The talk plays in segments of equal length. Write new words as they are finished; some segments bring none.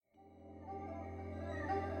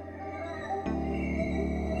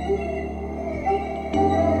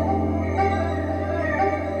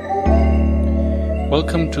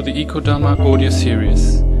Welcome to the Ecodharma audio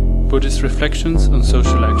series, Buddhist Reflections on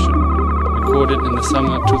Social Action, recorded in the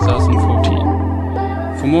summer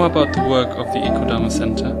 2014. For more about the work of the Ecodharma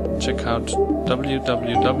Center, check out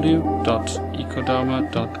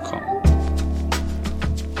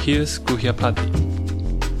www.ecodharma.com. Here's Guhyapati.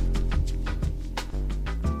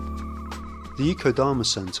 The Ecodharma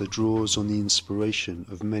Center draws on the inspiration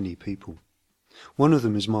of many people. One of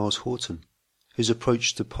them is Miles Horton. His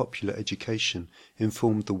approach to popular education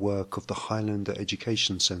informed the work of the Highlander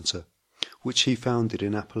Education Center, which he founded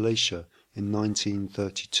in Appalachia in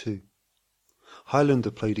 1932. Highlander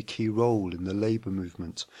played a key role in the labor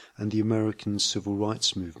movement and the American civil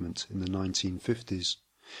rights movement in the 1950s,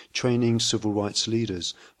 training civil rights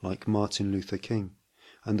leaders like Martin Luther King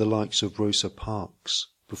and the likes of Rosa Parks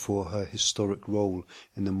before her historic role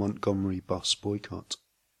in the Montgomery bus boycott.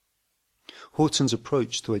 Horton's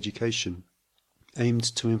approach to education aimed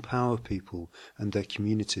to empower people and their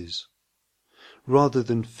communities. Rather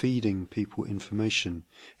than feeding people information,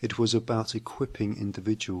 it was about equipping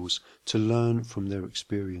individuals to learn from their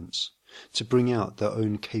experience, to bring out their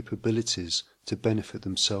own capabilities to benefit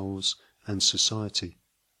themselves and society.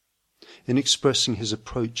 In expressing his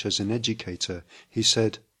approach as an educator, he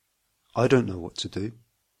said, "I don't know what to do,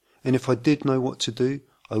 and if I did know what to do,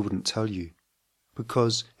 I wouldn't tell you,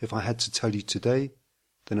 because if I had to tell you today,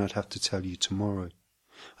 then I'd have to tell you tomorrow,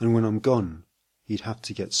 and when I'm gone, you'd have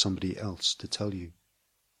to get somebody else to tell you."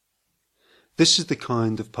 This is the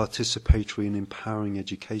kind of participatory and empowering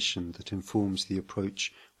education that informs the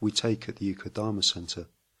approach we take at the Ecodharma Center,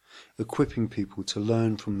 equipping people to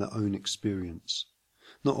learn from their own experience,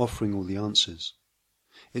 not offering all the answers.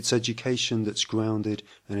 It's education that's grounded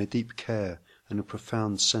in a deep care and a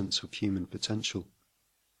profound sense of human potential.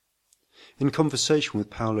 In conversation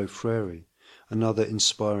with Paulo Freire, another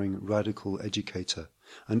inspiring radical educator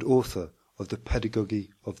and author of The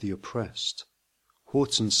Pedagogy of the Oppressed,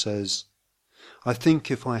 Horton says, "I think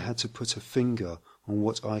if I had to put a finger on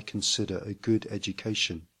what I consider a good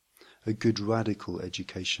education, a good radical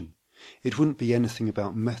education, it wouldn't be anything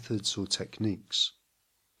about methods or techniques.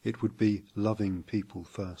 It would be loving people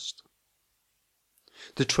first."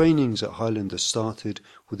 The trainings at Highlander started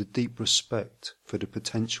with a deep respect for the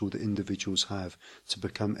potential that individuals have to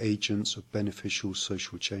become agents of beneficial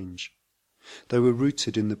social change. They were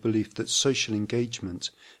rooted in the belief that social engagement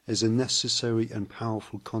is a necessary and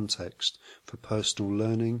powerful context for personal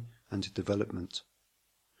learning and development,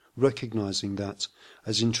 recognizing that,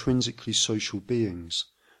 as intrinsically social beings,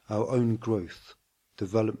 our own growth,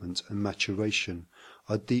 development and maturation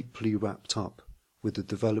are deeply wrapped up with the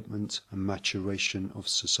development and maturation of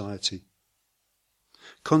society.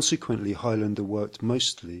 Consequently, Highlander worked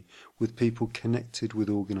mostly with people connected with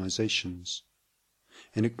organizations,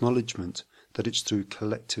 in acknowledgement that it's through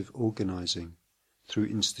collective organizing, through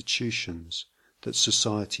institutions, that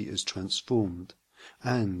society is transformed,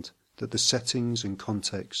 and that the settings and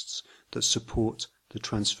contexts that support the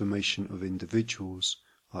transformation of individuals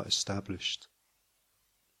are established.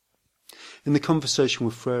 In the conversation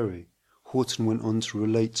with Freire, Horton went on to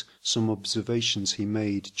relate some observations he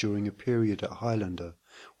made during a period at Highlander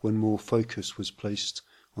when more focus was placed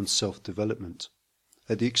on self-development,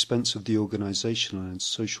 at the expense of the organizational and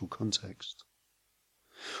social context.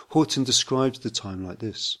 Horton described the time like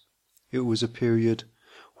this. It was a period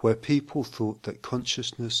where people thought that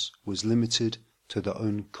consciousness was limited to their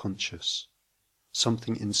own conscious,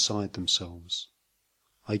 something inside themselves.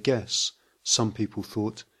 I guess some people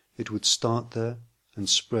thought it would start there and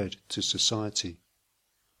spread to society,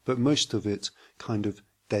 but most of it kind of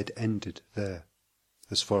dead-ended there,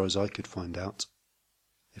 as far as I could find out.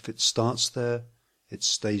 If it starts there, it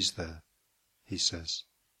stays there, he says.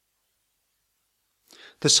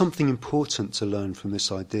 There's something important to learn from this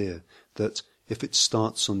idea that if it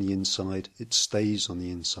starts on the inside, it stays on the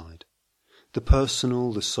inside. The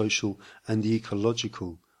personal, the social, and the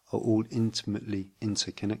ecological are all intimately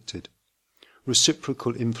interconnected.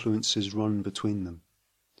 Reciprocal influences run between them.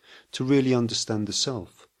 To really understand the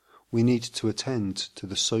self, we need to attend to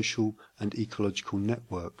the social and ecological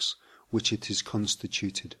networks which it is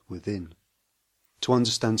constituted within. To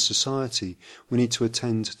understand society, we need to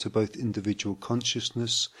attend to both individual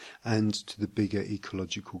consciousness and to the bigger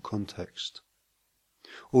ecological context.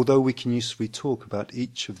 Although we can usefully talk about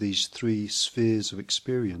each of these three spheres of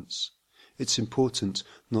experience, it's important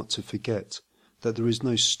not to forget that there is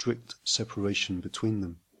no strict separation between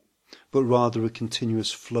them, but rather a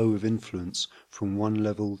continuous flow of influence from one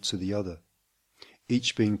level to the other,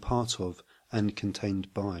 each being part of and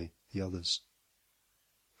contained by the others.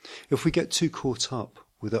 If we get too caught up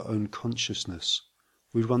with our own consciousness,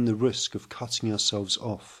 we run the risk of cutting ourselves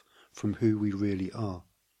off from who we really are,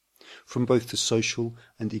 from both the social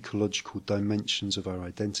and ecological dimensions of our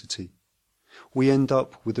identity. We end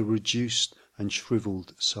up with a reduced and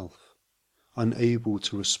shriveled self, unable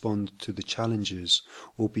to respond to the challenges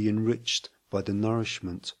or be enriched by the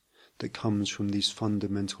nourishment that comes from these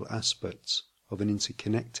fundamental aspects of an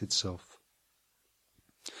interconnected self.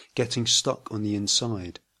 Getting stuck on the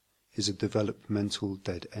inside is a developmental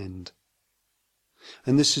dead end.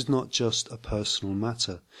 And this is not just a personal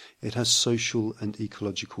matter, it has social and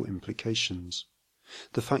ecological implications.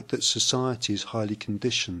 The fact that society is highly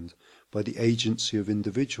conditioned by the agency of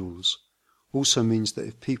individuals also means that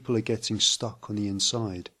if people are getting stuck on the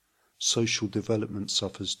inside, social development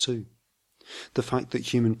suffers too. The fact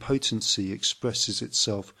that human potency expresses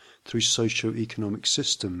itself through socio-economic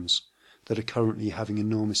systems that are currently having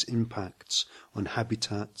enormous impacts on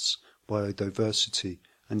habitats, biodiversity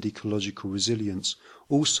and ecological resilience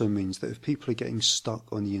also means that if people are getting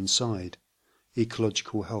stuck on the inside,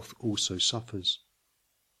 ecological health also suffers.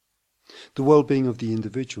 The well-being of the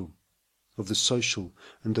individual, of the social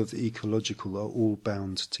and of the ecological are all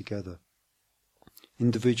bound together.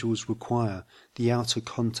 Individuals require the outer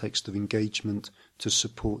context of engagement to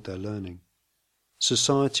support their learning.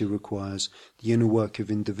 Society requires the inner work of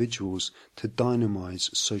individuals to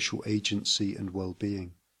dynamize social agency and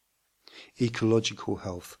well-being. Ecological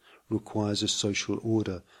health requires a social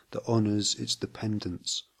order that honors its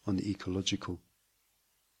dependence on the ecological.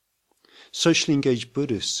 Socially engaged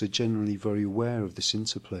Buddhists are generally very aware of this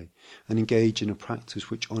interplay and engage in a practice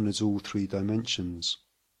which honors all three dimensions.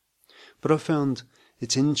 But I found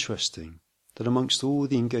it interesting that amongst all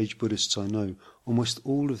the engaged Buddhists I know, almost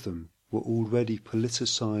all of them were already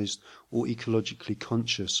politicized or ecologically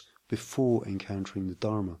conscious before encountering the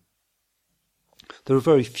Dharma. There are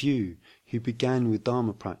very few who began with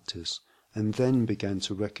Dharma practice and then began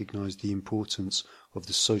to recognize the importance of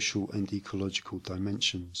the social and ecological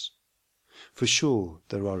dimensions. For sure,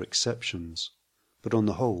 there are exceptions, but on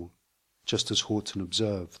the whole, just as Horton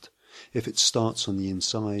observed, if it starts on the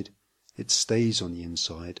inside, it stays on the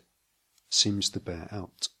inside, seems to bear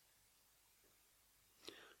out.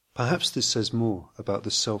 Perhaps this says more about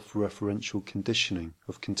the self-referential conditioning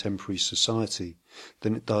of contemporary society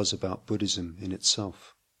than it does about Buddhism in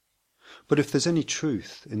itself. But if there's any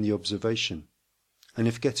truth in the observation, and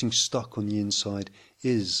if getting stuck on the inside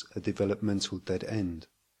is a developmental dead end,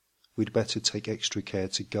 we'd better take extra care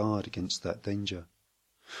to guard against that danger.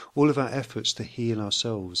 All of our efforts to heal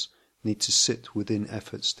ourselves need to sit within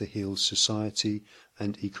efforts to heal society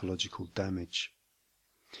and ecological damage.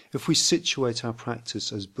 If we situate our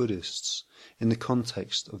practice as Buddhists in the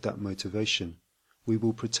context of that motivation, we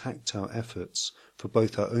will protect our efforts for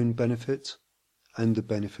both our own benefit and the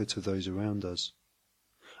benefit of those around us.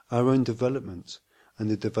 Our own development and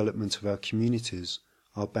the development of our communities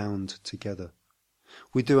are bound together.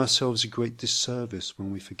 We do ourselves a great disservice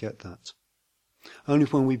when we forget that. Only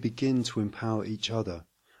when we begin to empower each other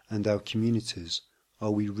and our communities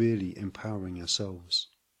are we really empowering ourselves.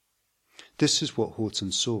 This is what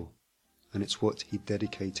Horton saw, and it's what he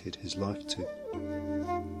dedicated his life to.